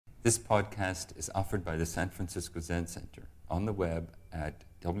This podcast is offered by the San Francisco Zen Center on the web at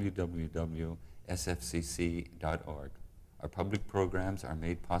www.sfcc.org. Our public programs are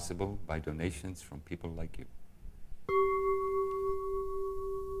made possible by donations from people like you.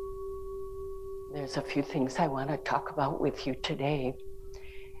 There's a few things I want to talk about with you today.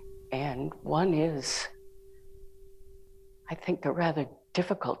 And one is, I think, a rather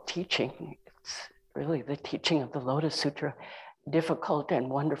difficult teaching. It's really the teaching of the Lotus Sutra, difficult and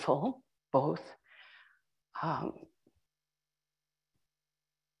wonderful, both.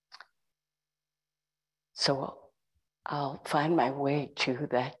 So I'll find my way to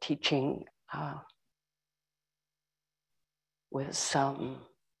that teaching with some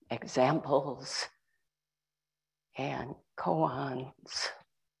examples and koans,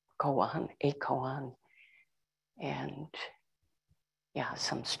 a koan, and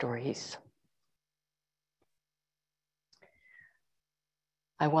some stories.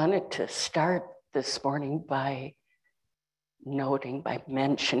 I wanted to start this morning by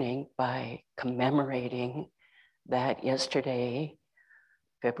commemorating that yesterday,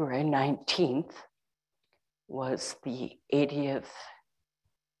 February 19th, was the 80th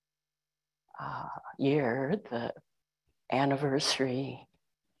year, the anniversary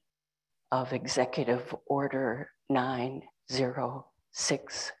of Executive Order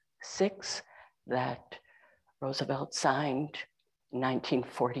 9066 that Roosevelt signed in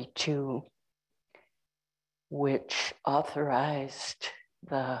 1942, which authorized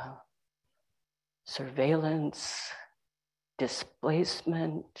the surveillance,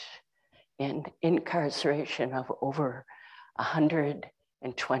 displacement, and incarceration of over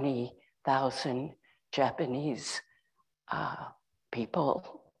 120,000 Japanese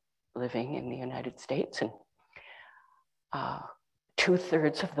people living in the United States. And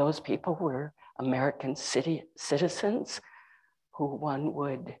 2/3 of those people were American citizens who one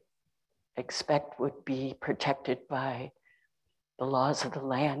would expect would be protected by the laws of the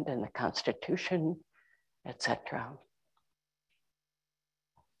land and the Constitution, etc.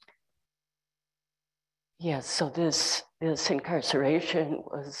 Yes, so this incarceration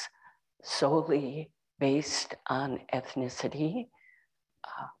was solely based on ethnicity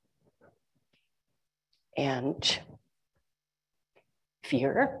and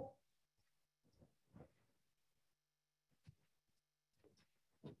fear.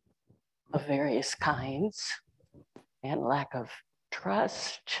 Of various kinds, and lack of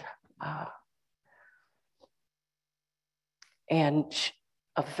trust, and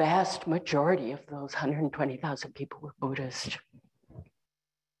a vast majority of those 120,000 people were Buddhist.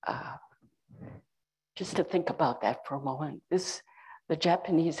 Just to think about that for a moment, the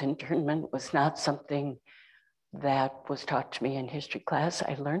Japanese internment was not something that was taught to me in history class.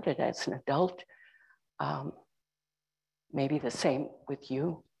 I learned it as an adult. Maybe the same with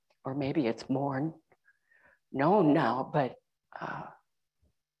you, or maybe it's more known now, but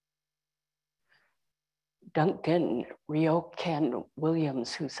Duncan Ryokan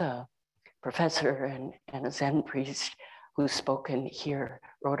Williams, who's a professor and a Zen priest who's spoken here,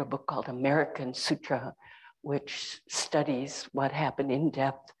 wrote a book called American Sutra, which studies what happened in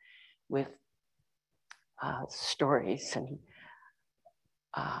depth with stories and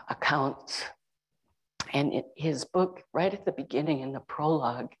accounts. And his book, right at the beginning in the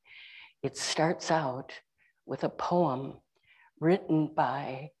prologue, it starts out with a poem written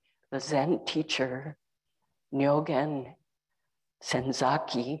by the Zen teacher, Nyogen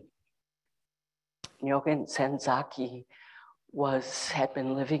Senzaki. Nyogen Senzaki had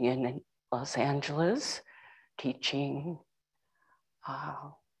been living in Los Angeles, teaching.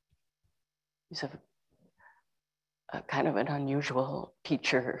 He's a kind of an unusual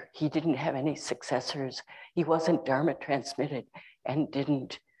teacher. He didn't have any successors. He wasn't dharma transmitted and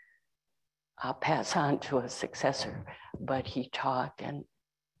didn't pass on to a successor, but he taught, and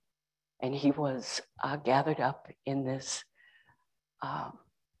he was gathered up in this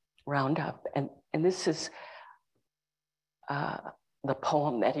roundup. And this is the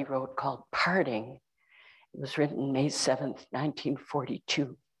poem that he wrote called Parting. It was written May 7th,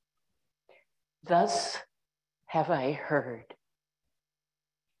 1942. Thus have I heard.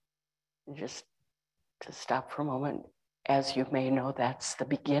 And just to stop for a moment, as you may know, that's the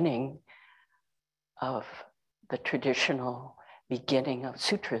beginning of the traditional beginning of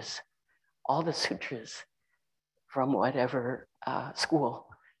sutras. All the sutras from whatever school,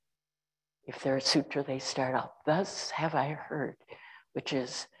 if they're a sutra, they start out, thus have I heard, which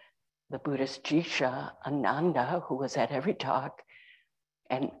is the Buddhist Jisha Ananda, who was at every talk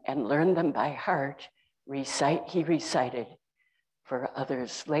and learned them by heart. He recited for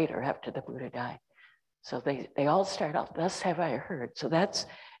others later after the Buddha died. So they all start out, thus have I heard. So that's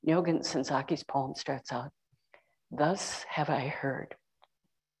Nyogen Senzaki's poem starts out, "Thus have I heard.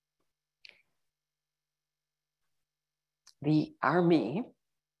 The army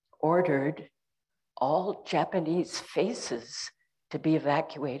ordered all Japanese faces to be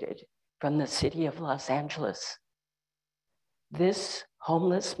evacuated from the city of Los Angeles. This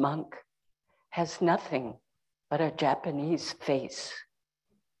homeless monk has nothing but a Japanese face.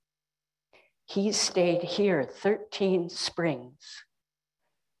 He stayed here 13 springs,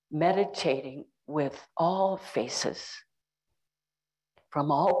 meditating with all faces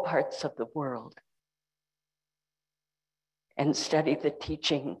from all parts of the world, and studied the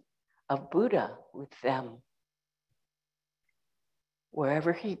teaching of Buddha with them.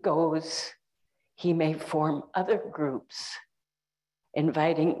 Wherever he goes, he may form other groups,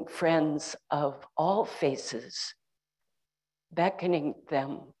 inviting friends of all faces, beckoning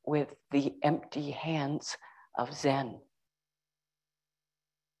them with the empty hands of Zen."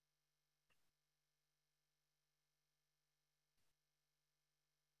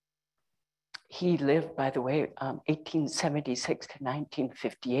 He lived, by the way, 1876 to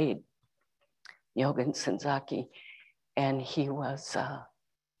 1958, Nyogen Senzaki, and he was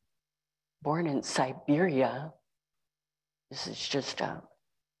born in Siberia. This is just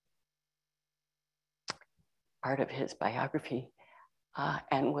part of his biography,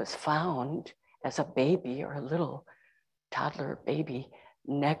 and was found as a baby or a little toddler baby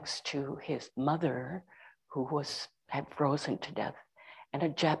next to his mother, who had frozen to death. And a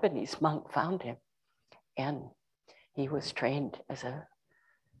Japanese monk found him, and he was trained as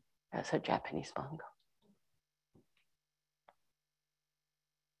a Japanese monk.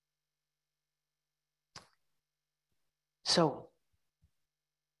 So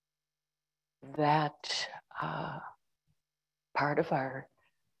that part of our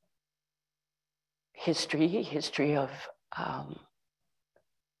history of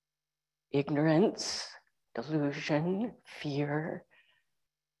ignorance, delusion, fear,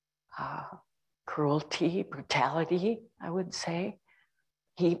 cruelty, brutality, I would say.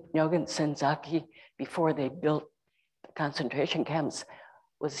 Nyogen Senzaki, before they built the concentration camps,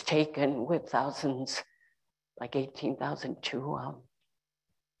 was taken with thousands, like 18,000, to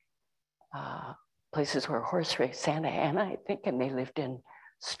places where horse race, Santa Ana, I think, and they lived in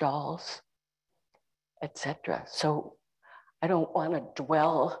stalls, etc. So I don't want to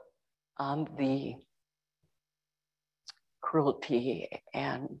dwell on the cruelty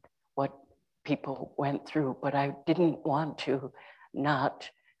and what people went through, but I didn't want to not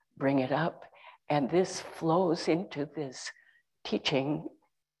bring it up. And this flows into this teaching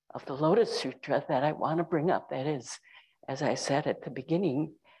of the Lotus Sutra that I want to bring up. That is, as I said at the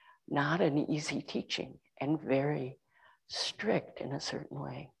beginning, not an easy teaching and very strict in a certain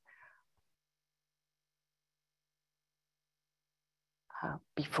way.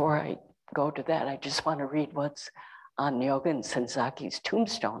 Before I go to that, I just want to read what's on Nyogen Senzaki's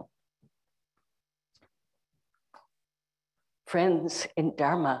tombstone. "Friends in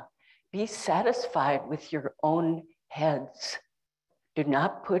Dharma, be satisfied with your own heads. Do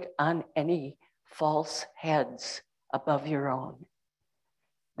not put on any false heads above your own.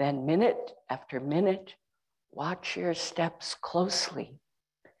 Then minute after minute, watch your steps closely.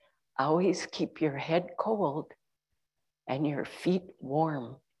 Always keep your head cold and your feet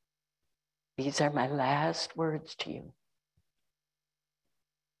warm. These are my last words to you."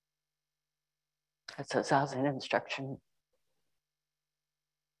 That's a Zazen instruction.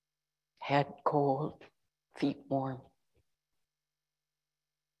 Head cold, feet warm.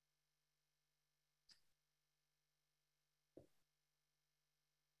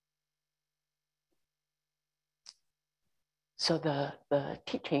 So the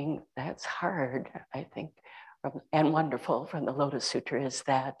teaching that's hard, I think, and wonderful from the Lotus Sutra is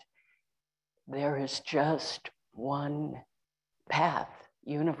that there is just one path,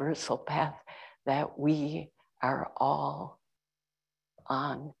 universal path, that we are all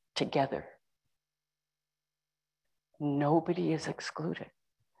on together. Nobody is excluded.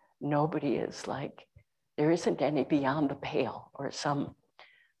 Nobody is like, there isn't any beyond the pale or some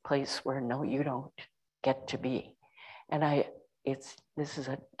place where no, you don't get to be. And this is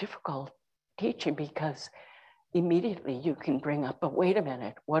a difficult teaching because immediately you can bring up, but wait a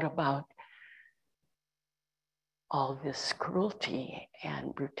minute, what about all this cruelty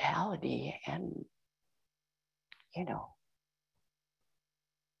and brutality and,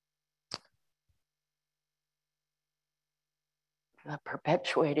 the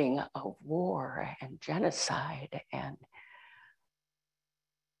perpetuating of war and genocide and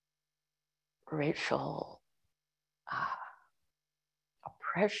racial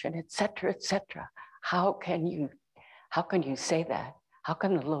oppression, et cetera, et cetera. How can you say that? How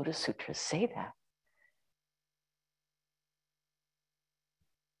can the Lotus Sutra say that?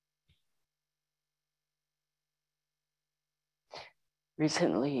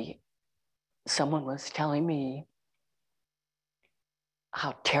 Recently, someone was telling me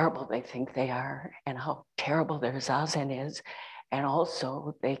how terrible they think they are and how terrible their zazen is. And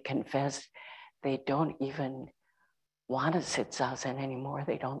also they confess they don't even want to sit zazen anymore.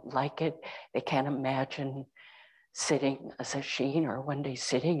 They don't like it. They can't imagine sitting a sesshin or one day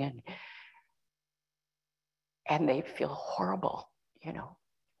sitting, and they feel horrible,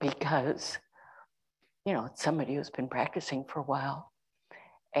 because, it's somebody who's been practicing for a while.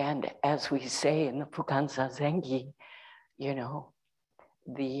 And as we say in the Fukan Zazengi,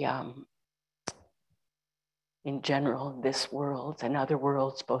 in general, this world and other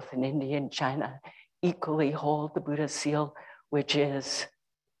worlds, both in India and China, equally hold the Buddha seal, which is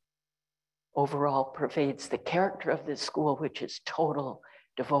overall pervades the character of this school, which is total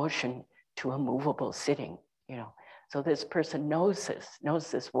devotion to immovable sitting, So this person knows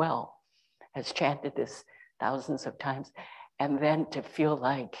this well, has chanted this thousands of times, and then to feel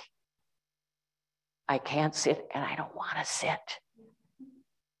like I can't sit and I don't want to sit.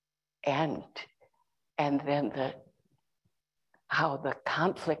 And then how the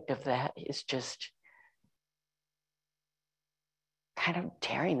conflict of that is just kind of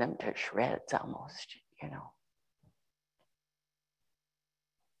tearing them to shreds almost,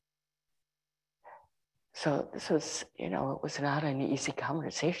 So this was, it was not an easy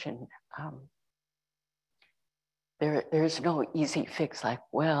conversation. There's no easy fix like,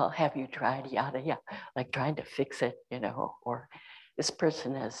 well, have you tried yada yada, like trying to fix it, or this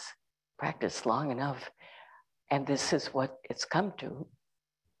person has practiced long enough and this is what it's come to.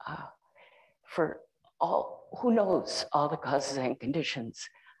 For all, who knows all the causes and conditions.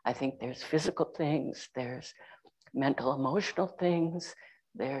 I think there's physical things, there's mental, emotional things,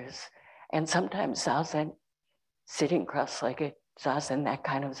 and sometimes zazen, sitting cross-legged, zazen, that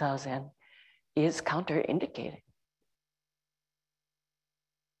kind of zazen, is counterindicated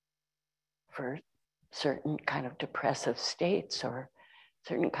for certain kind of depressive states or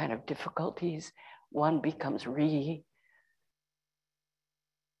certain kind of difficulties. One becomes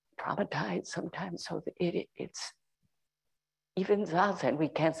traumatized sometimes. So it's even zazen. We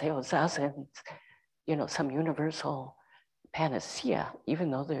can't say, oh, zazen's, some universal panacea,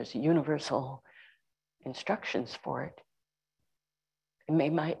 even though there's universal instructions for it. It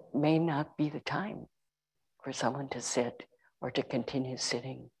may not be the time for someone to sit or to continue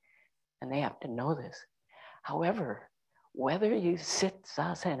sitting, and they have to know this. However, whether you sit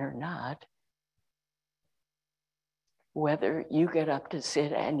zazen or not, whether you get up to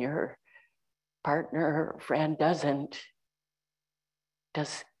sit and your partner or friend doesn't,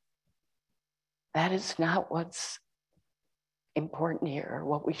 that is not what's important here or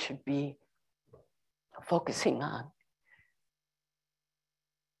what we should be focusing on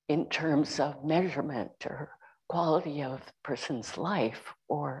in terms of measurement or quality of a person's life,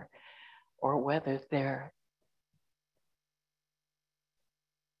 or whether they're,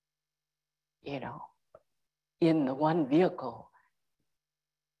 in the one vehicle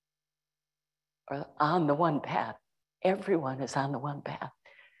or on the one path. Everyone is on the one path.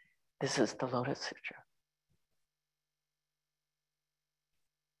 This is the Lotus Sutra.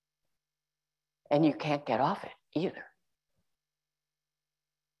 And you can't get off it either.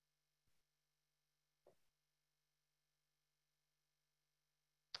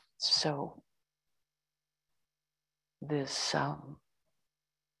 So this,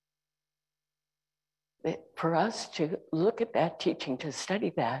 for us to look at that teaching, to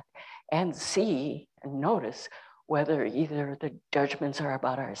study that and see and notice whether either the judgments are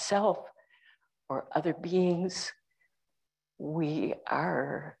about ourselves or other beings, we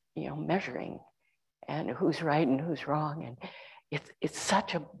are, measuring, and who's right and who's wrong. And it's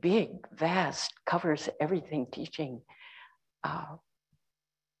such a big, vast, covers everything teaching,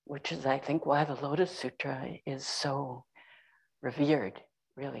 which is, I think, why the Lotus Sutra is so revered,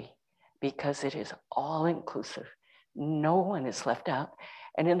 really, because it is all inclusive. No one is left out.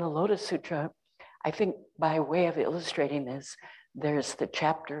 And in the Lotus Sutra, I think by way of illustrating this, there's the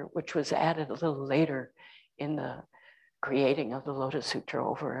chapter which was added a little later in the creating of the Lotus Sutra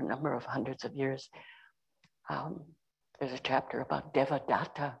over a number of hundreds of years. There's a chapter about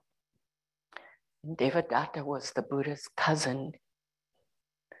Devadatta. Devadatta was the Buddha's cousin.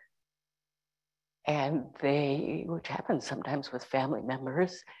 And which happens sometimes with family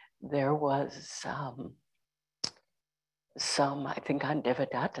members, there was some, I think on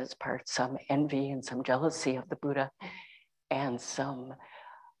Devadatta's part, some envy and some jealousy of the Buddha and some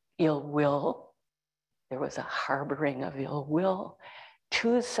ill will. There was a harboring of ill will.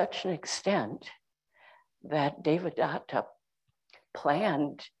 to such an extent that Devadatta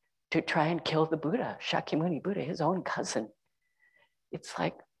planned to try and kill the Buddha, Shakyamuni Buddha, his own cousin. It's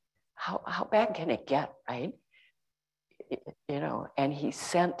like, how bad can it get, right? You know, and he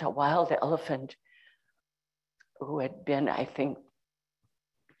sent a wild elephant who had been, I think,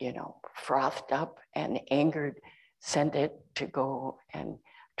 you know, frothed up and angered, sent it to go and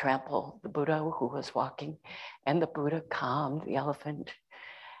trample the Buddha who was walking. And the Buddha calmed the elephant.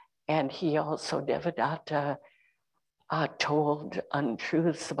 And he also, Devadatta, told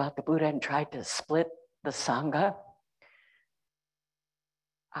untruths about the Buddha and tried to split the Sangha.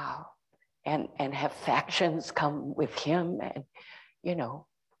 And have factions come with him and, you know,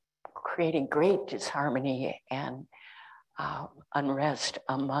 creating great disharmony and unrest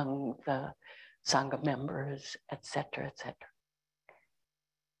among the Sangha members, et cetera, et cetera.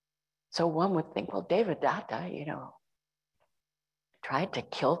 So one would think, well, Devadatta, you know, tried to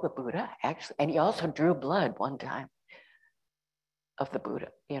kill the Buddha, actually, and he also drew blood one time of the Buddha,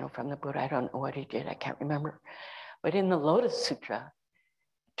 you know, from the Buddha. I don't know what he did, I can't remember. But in the Lotus Sutra,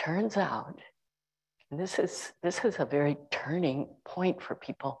 turns out, and this is a very turning point for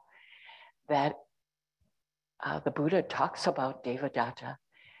people, that the Buddha talks about Devadatta,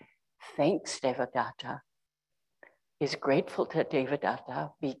 thanks Devadatta, is grateful to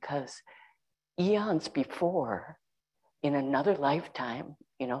Devadatta because eons before, in another lifetime,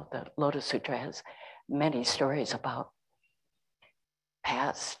 you know, the Lotus Sutra has many stories about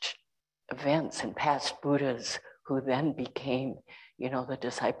past events and past Buddhas who then became, you know, the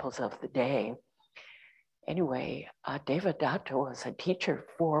disciples of the day. Anyway, Devadatta was a teacher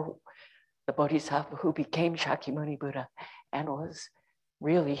for the Bodhisattva who became Shakyamuni Buddha and was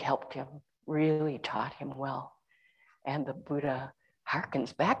really helped him, really taught him well. And the Buddha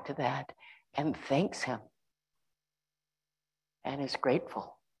harkens back to that and thanks him and is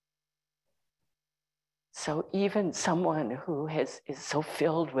grateful. So even someone who is so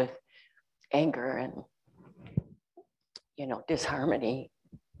filled with anger and, you know, disharmony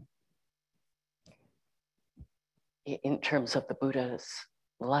in terms of the Buddha's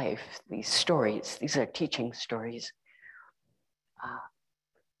life, these stories, these are teaching stories,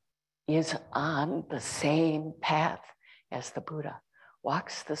 is on the same path as the Buddha,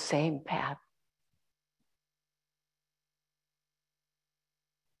 walks the same path.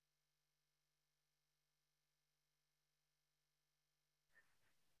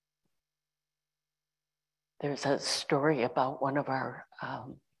 There's a story about one of our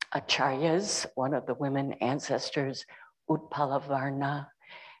acharyas, one of the women ancestors, Utpalavarna,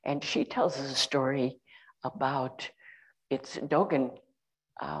 and she tells us a story about, it's Dogen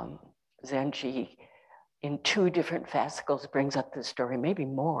Zenji in 2 different fascicles brings up the story, maybe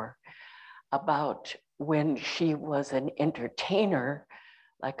more, about when she was an entertainer,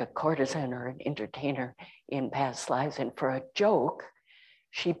 like a courtesan or an entertainer in past lives, and for a joke,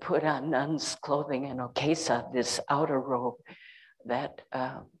 she put on nun's clothing and okesa, this outer robe that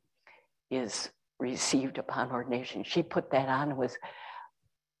is received upon ordination. She put that on and was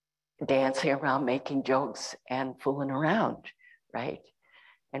dancing around, making jokes and fooling around, right?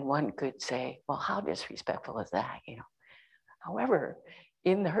 And one could say, well, how disrespectful is that, you know? However,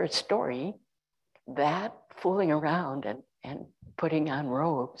 in her story, that fooling around and putting on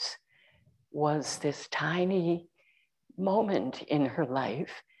robes was this tiny moment in her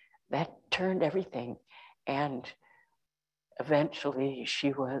life that turned everything. And eventually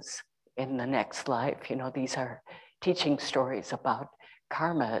she was in the next life, you know, these are teaching stories about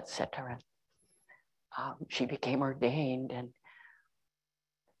karma, etc. She became ordained, and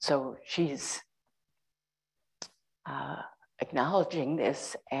so she's acknowledging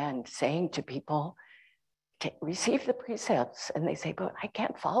this and saying to people, receive the precepts. And they say, but I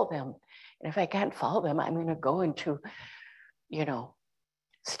can't follow them. And if I can't follow them, I'm going to go into, you know,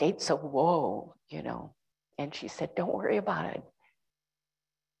 states of woe, you know. And she said, don't worry about it.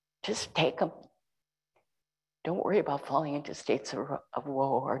 Just take them. Don't worry about falling into states of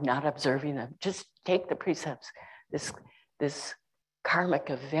woe or not observing them. Just take the precepts. This karmic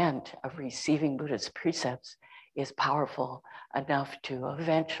event of receiving Buddha's precepts is powerful enough to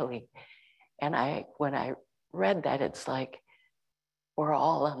eventually, and when I read that, it's like we're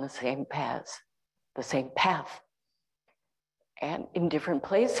all on the same path, and in different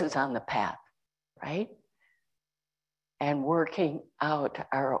places on the path, right? And working out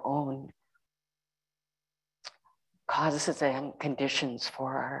our own causes and conditions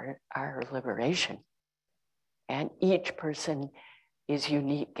for our liberation. And each person is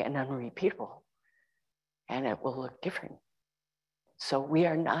unique and unrepeatable, and it will look different. So we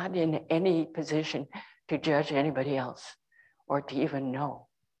are not in any position to judge anybody else or to even know.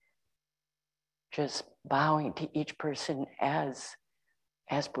 Just bowing to each person as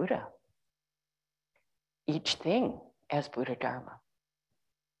Buddha, each thing as Buddha Dharma.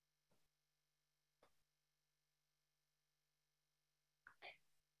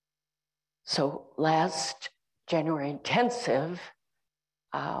 So last January intensive,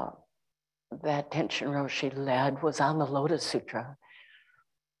 that Tenshin Roshi led was on the Lotus Sutra.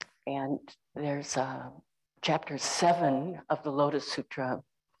 And there's chapter 7 of the Lotus Sutra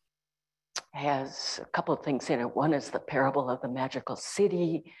has a couple of things in it. One is the parable of the magical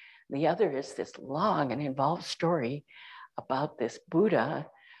city. The other is this long and involved story about this Buddha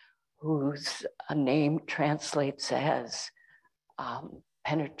whose name translates as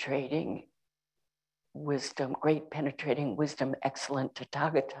penetrating wisdom, great penetrating wisdom, excellent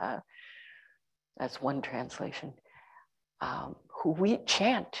Tathagata. That's one translation. Who we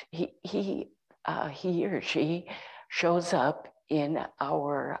chant. He or she shows up in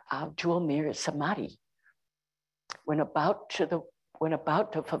our jewel mirror samadhi. When about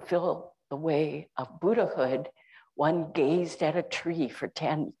to fulfill the way of Buddhahood, one gazed at a tree for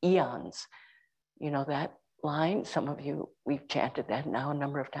 10 eons. You know that line? Some of you, we've chanted that now a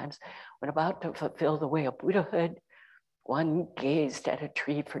number of times. When about to fulfill the way of Buddhahood, one gazed at a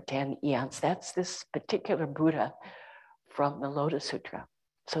tree for 10 eons. That's this particular Buddha from the Lotus Sutra.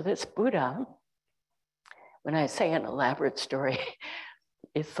 So this Buddha, when I say an elaborate story,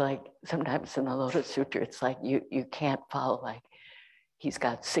 it's like sometimes in the Lotus Sutra, it's like you can't follow, like he's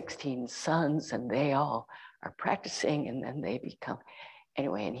got 16 sons and they all are practicing and then they become,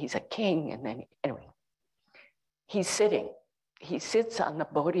 anyway, and he's a king and then, anyway, he's sitting. He sits on the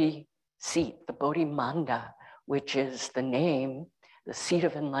Bodhi seat, the Bodhi Manda, which is the name, the seat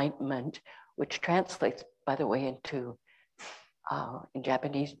of enlightenment, which translates, by the way, into, in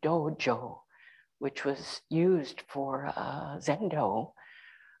Japanese, dojo, which was used for Zendo,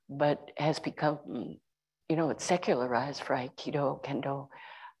 but has become, you know, it's secularized for Aikido, Kendo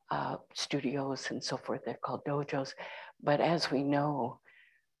studios and so forth. They're called dojos. But as we know,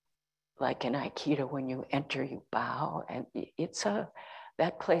 like in Aikido, when you enter, you bow, and it's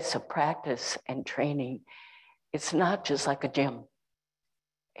that place of practice and training. It's not just like a gym.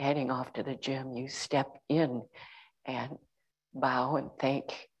 Heading off to the gym, you step in and bow and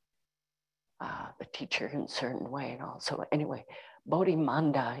thank the teacher in a certain way. And also, anyway, Bodhi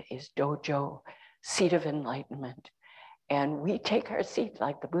Manda is dojo, seat of enlightenment. And we take our seat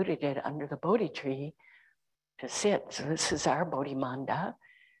like the Buddha did under the Bodhi tree to sit. So this is our Bodhi Manda.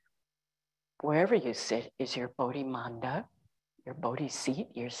 Wherever you sit is your Bodhi Manda, your Bodhi seat,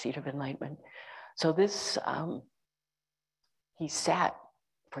 your seat of enlightenment. So this, he sat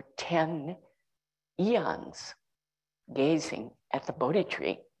for 10 eons gazing at the Bodhi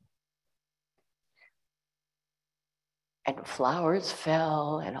tree. And flowers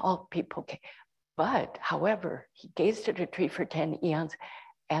fell and all people came. But, however, he gazed at a tree for 10 eons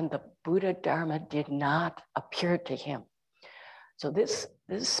and the Buddha Dharma did not appear to him. So this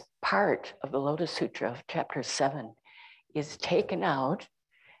part of the Lotus Sutra of chapter 7 is taken out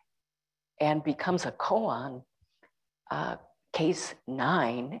and becomes a koan, case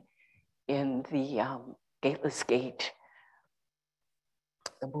 9 in the Gateless Gate,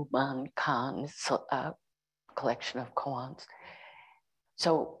 the Buban Khan collection of koans.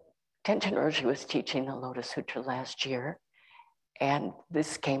 So Tenshin Roshi was teaching the Lotus Sutra last year, and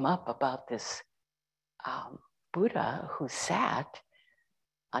this came up about this Buddha who sat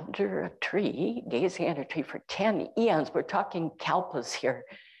under a tree, gazing at a tree for 10 eons. We're talking kalpas here,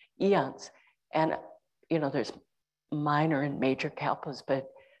 eons. And, you know, there's minor and major kalpas,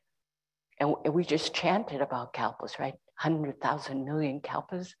 and we just chanted about kalpas, right? 100,000 million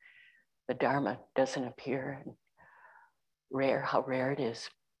kalpas. The Dharma doesn't appear, and rare, how rare it is.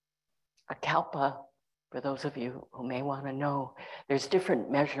 A kalpa, for those of you who may want to know, there's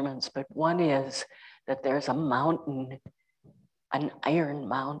different measurements, but one is that there's a mountain, an iron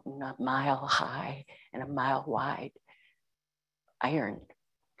mountain, a mile high and a mile wide, iron,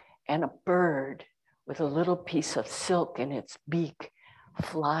 and a bird with a little piece of silk in its beak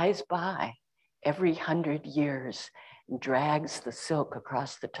flies by every 100 years and drags the silk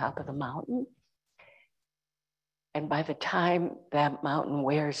across the top of the mountain. And by the time that mountain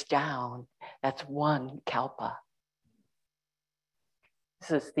wears down, that's one kalpa.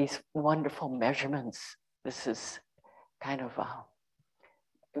 This is these wonderful measurements. This is kind of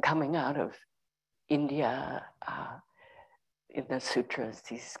coming out of India in the sutras,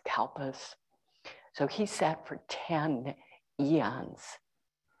 these kalpas. So he sat for 10 eons.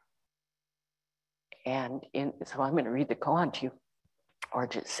 And so I'm going to read the koan to you, or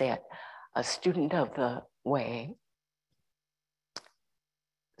just say it. A student of the way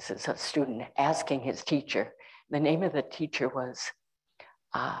this is a student asking his teacher. The name of the teacher was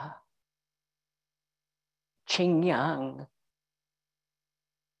Qing Yang.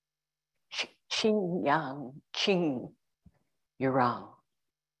 Qing Yang, Qing, you're wrong.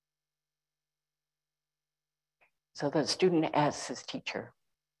 So the student asks his teacher,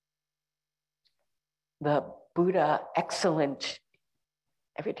 the Buddha excellent,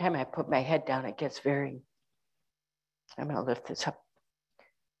 every time I put my head down, it gets very, I'm going to lift this up.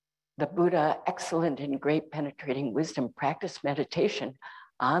 The Buddha excellent in great penetrating wisdom practiced meditation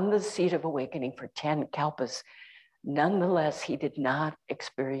on the seat of awakening for 10 kalpas. Nonetheless, he did not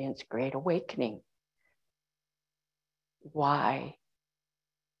experience great awakening. Why?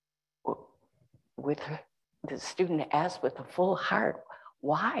 The student asked with a full heart,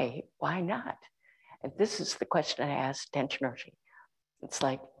 why? Why not? And this is the question I asked Tenshin Roshi. It's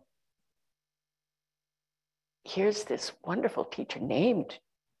like, here's this wonderful teacher named,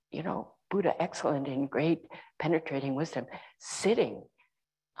 Buddha excellent in great penetrating wisdom, sitting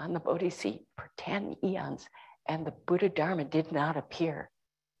on the Bodhi seat for 10 eons, and the Buddha Dharma did not appear.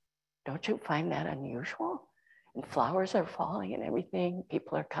 Don't you find that unusual? And flowers are falling and everything.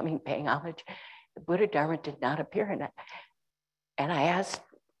 People are coming, paying homage. The Buddha Dharma did not appear. And I asked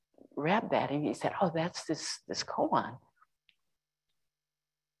Reb that, and he said, oh, that's this koan.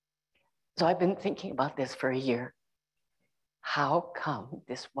 So I've been thinking about this for a year. How come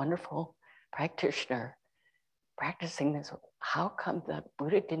this wonderful practitioner practicing this, how come the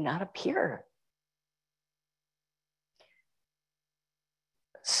Buddha did not appear?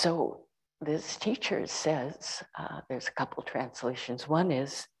 So this teacher says, there's a couple translations. One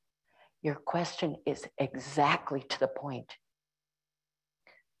is, your question is exactly to the point.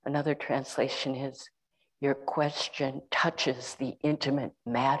 Another translation is, your question touches the intimate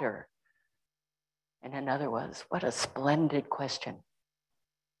matter. And another was, what a splendid question.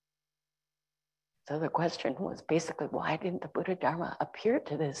 So the question was basically, why didn't the Buddha Dharma appear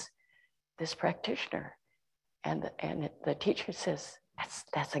to this practitioner? And the teacher says,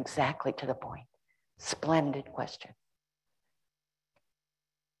 that's exactly to the point. Splendid question.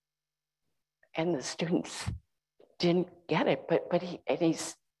 And the students didn't get it, but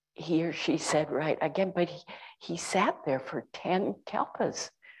he or she said right again, but he sat there for 10 kalpas.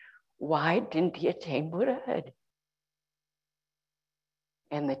 Why didn't he attain Buddhahood?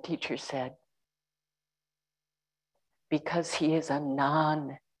 And the teacher said, because he is a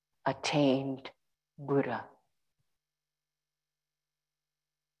non-attained Buddha.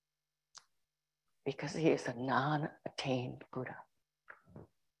 Because he is a non-attained Buddha.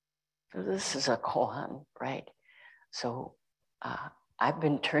 So this is a koan, right? So I've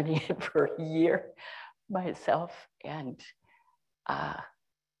been turning it for a year myself, and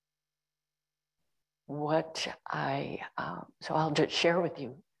so I'll just share with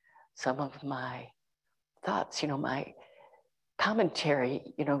you some of my thoughts, my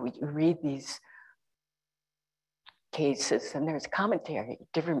commentary. You read these cases and there's commentary.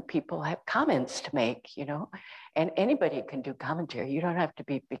 Different people have comments to make, and anybody can do commentary. You don't have to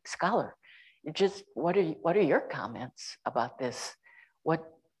be a big scholar. You just, what are your comments about this? What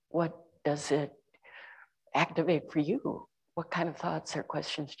does it activate for you? What kind of thoughts or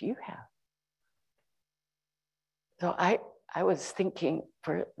questions do you have? So I was thinking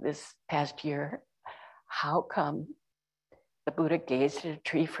for this past year, how come the Buddha gazed at a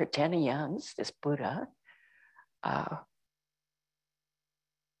tree for 10 eons, this Buddha, Eijun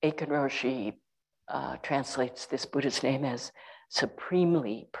Roshi translates this Buddha's name as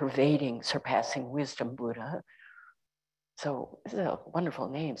supremely pervading, surpassing wisdom Buddha. So these are wonderful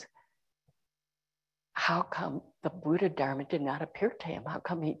names. How come the Buddha Dharma did not appear to him? How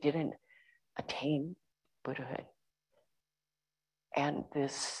come he didn't attain Buddhahood? And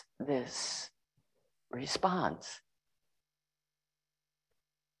this response,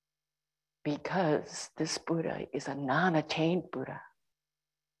 because this Buddha is a non-attained Buddha.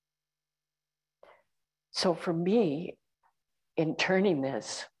 So for me, in turning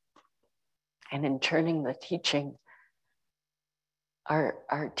this and in turning the teaching,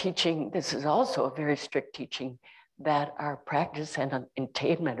 our teaching, this is also a very strict teaching, that our practice and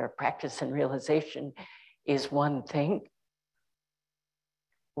attainment or practice and realization is one thing.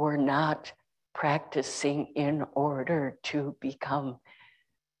 We're not practicing in order to become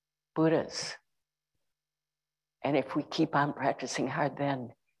Buddhas. And if we keep on practicing hard,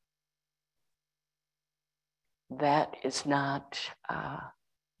 then that is not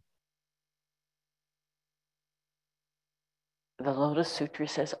the Lotus Sutra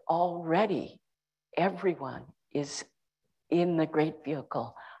says already everyone is in the great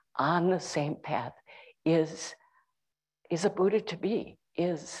vehicle, on the same path, is a Buddha to be,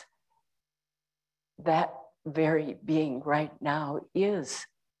 is that very being right now is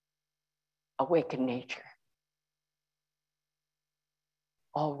awakened nature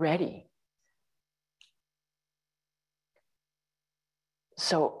already.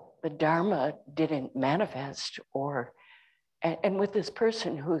 So the Dharma didn't manifest, and with this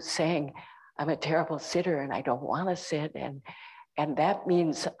person who's saying, I'm a terrible sitter and I don't want to sit, and that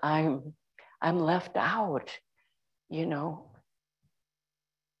means I'm left out, you know.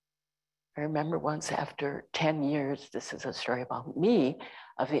 I remember once after 10 years, this is a story about me,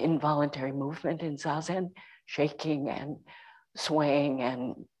 of the involuntary movement in Zazen, shaking and swaying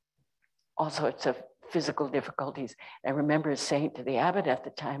and all sorts of physical difficulties. I remember saying to the abbot at the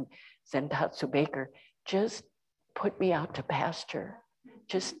time, Zentatsu Baker, just put me out to pasture.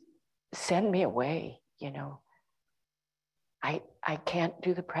 Just send me away, you know. I can't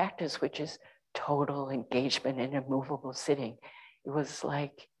do the practice, which is total engagement in immovable sitting. It was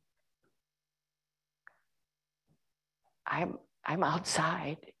like, I'm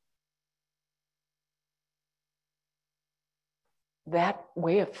outside. That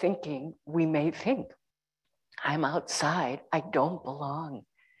way of thinking, we may think, I'm outside, I don't belong.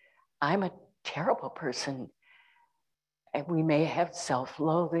 I'm a terrible person. And we may have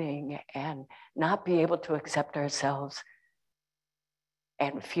self-loathing and not be able to accept ourselves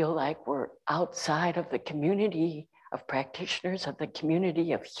and feel like we're outside of the community of practitioners, of the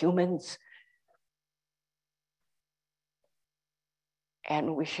community of humans.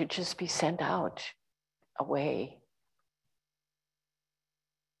 And we should just be sent out, away.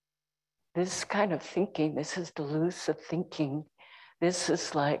 This kind of thinking, this is delusive thinking. This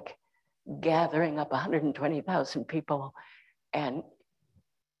is like gathering up 120,000 people and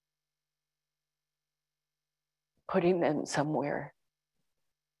putting them somewhere,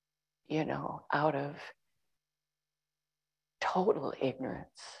 you know, out of total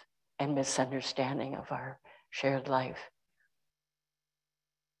ignorance and misunderstanding of our shared life.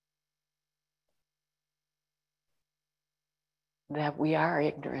 That we are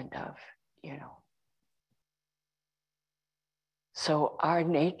ignorant of, you know. So our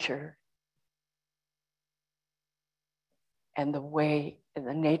nature and the way,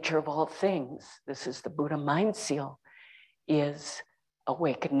 the nature of all things, this is the Buddha mind seal, is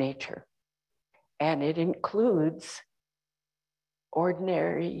awakened nature. And it includes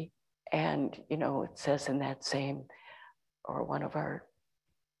ordinary, and, you know, it says in that same, or one of our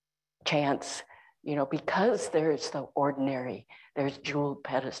chants, you know, because there's the ordinary, there's jeweled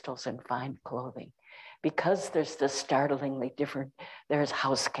pedestals and fine clothing. Because there's the startlingly different, there's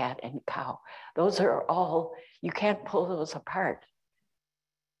house cat and cow. Those are all, you can't pull those apart.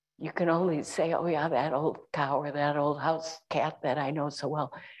 You can only say, oh yeah, that old cow or that old house cat that I know so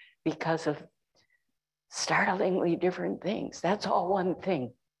well, because of startlingly different things. That's all one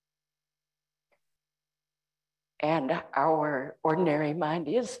thing. And our ordinary mind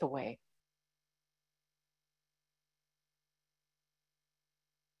is the way.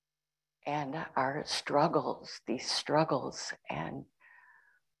 And our struggles, these struggles and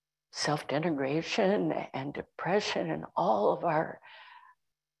self-denigration and depression and all of our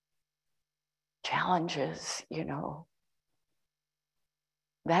challenges, you know,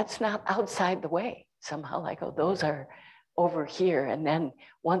 that's not outside the way. Somehow like, oh, those are over here. And then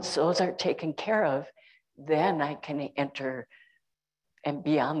once those are taken care of, then I can enter and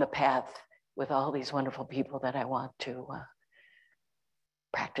be on the path with all these wonderful people that I want to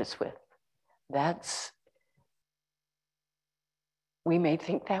practice with. We may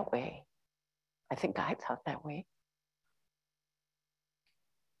think that way. I think I thought that way.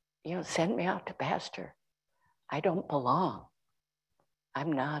 You know, send me out to pasture. I don't belong.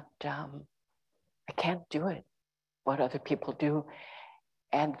 I'm not, I can't do it, what other people do.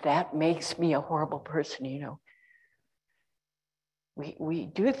 And that makes me a horrible person, you know. We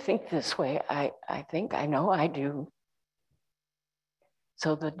do think this way. I think, I know I do.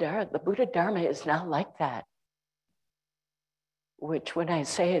 So the Buddha Dharma is not like that, which when I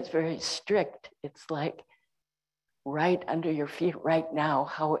say is very strict, it's like right under your feet right now,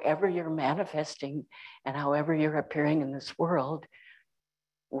 however you're manifesting and however you're appearing in this world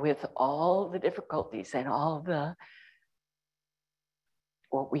with all the difficulties and all the,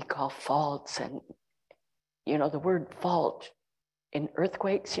 what we call faults. And, you know, the word fault in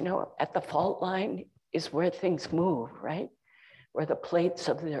earthquakes, you know, at the fault line is where things move, right? Where the plates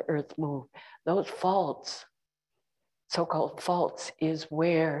of the earth move. Those faults, so-called faults, is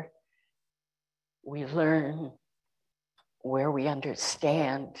where we learn, where we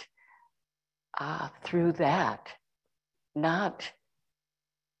understand through that, not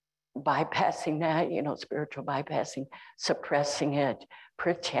bypassing that, you know, spiritual bypassing, suppressing it,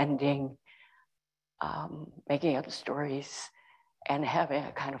 pretending, making up stories, and having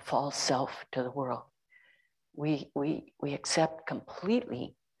a kind of false self to the world. We accept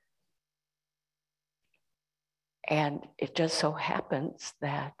completely. And it just so happens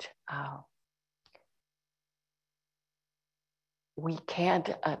that we can't,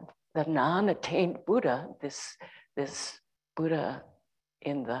 the non-attained Buddha, this Buddha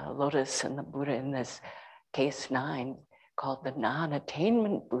in the Lotus and the Buddha in this case 9, called the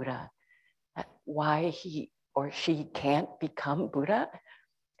non-attainment Buddha, why he or she can't become Buddha,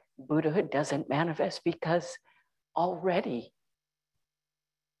 Buddhahood doesn't manifest because already,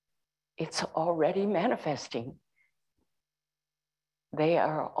 it's already manifesting. They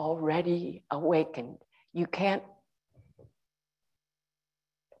are already awakened. You can't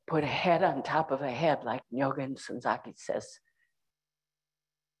put a head on top of a head like Nyogen Senzaki says.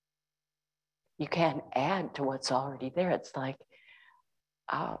 You can't add to what's already there. It's like,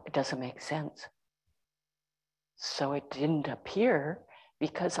 it doesn't make sense. So it didn't appear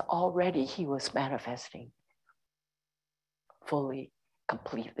because already he was manifesting fully,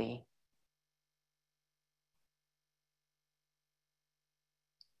 completely.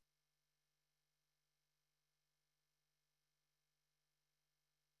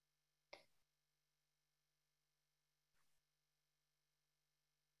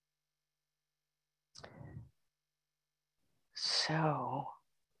 So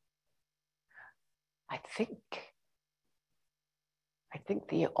I think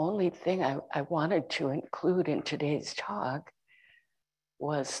the only thing I wanted to include in today's talk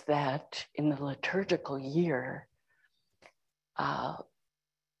was that in the liturgical year,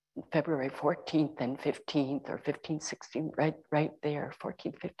 February 14th and 15th, or 15th, 16th, right there,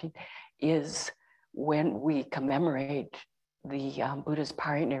 14th, 15th, is when we commemorate the Buddha's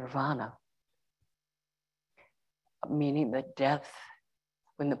parinirvana, meaning the death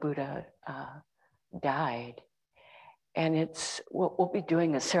when the Buddha died. And we'll be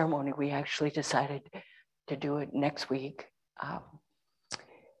doing a ceremony. We actually decided to do it next week.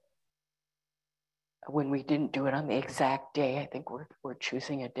 When we didn't do it on the exact day, I think we're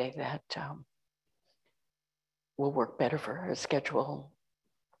choosing a day that will work better for our schedule.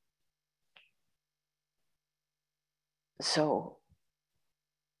 So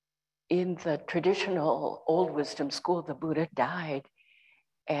in the traditional old wisdom school, the Buddha died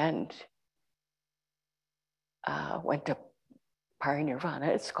and went to parinirvana,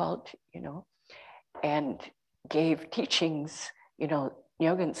 it's called, and gave teachings,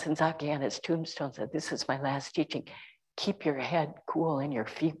 Nyogen Senzaki on his tombstone said, "This is my last teaching. Keep your head cool and your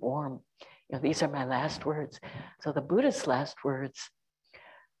feet warm. These are my last words." So the Buddha's last words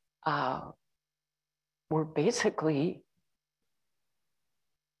were basically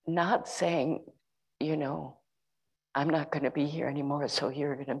not saying, I'm not going to be here anymore, so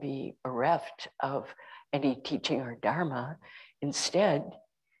you're going to be bereft of any teaching or dharma. Instead,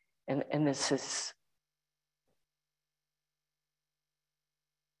 and this is,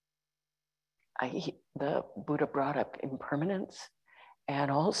 the Buddha brought up impermanence,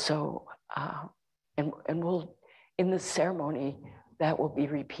 and also, and we'll, in the ceremony, that will be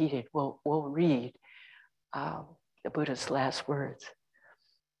repeated. We'll read the Buddha's last words.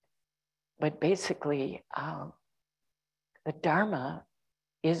 But basically, the Dharma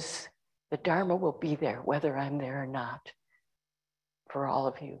will be there, whether I'm there or not, for all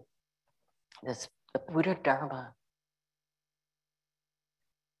of you. The Buddha Dharma.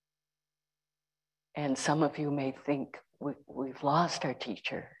 And some of you may think we've lost our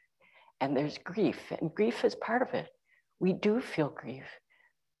teacher, and there's grief, and grief is part of it. We do feel grief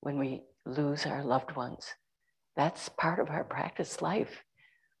when we lose our loved ones. That's part of our practice life.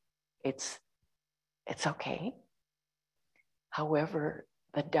 It's okay. However,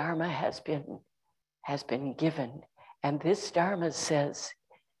 the Dharma has been given, and this Dharma says,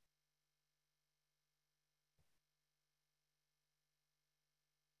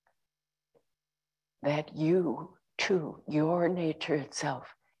 that you too, your nature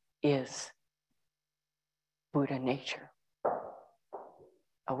itself is Buddha nature,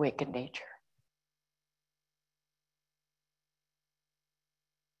 awakened nature.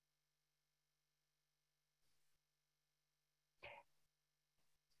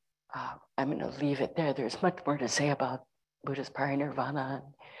 I'm going to leave it there. There's much more to say about Buddha's parinirvana,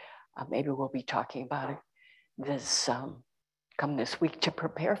 and maybe we'll be talking about it this come this week to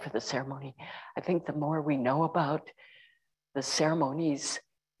prepare for the ceremony. I think the more we know about the ceremonies,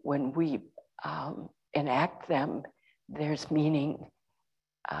 when we enact them, there's meaning,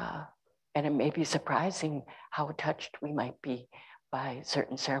 and it may be surprising how touched we might be by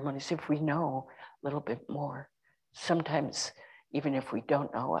certain ceremonies if we know a little bit more. Sometimes even if we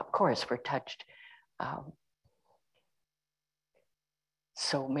don't know, of course, we're touched.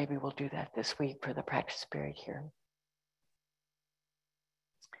 So maybe we'll do that this week for the practice period here.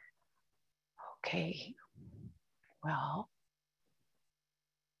 Okay, well,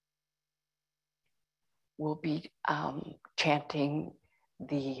 we'll be chanting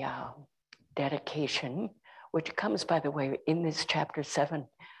the dedication, which comes, by the way, in this chapter 7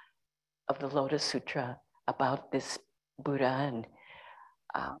 of the Lotus Sutra about this Buddha, and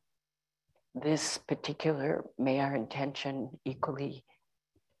this particular, may our intention equally,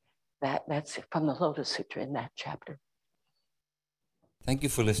 that's from the Lotus Sutra in that chapter. Thank you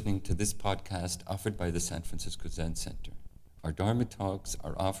for listening to this podcast offered by the San Francisco Zen Center. Our Dharma talks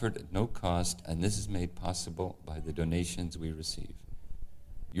are offered at no cost, and this is made possible by the donations we receive.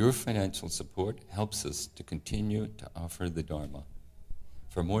 Your financial support helps us to continue to offer the Dharma.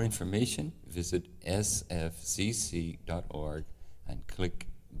 For more information, visit sfcc.org and click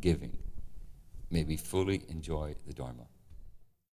Giving. May we fully enjoy the Dharma.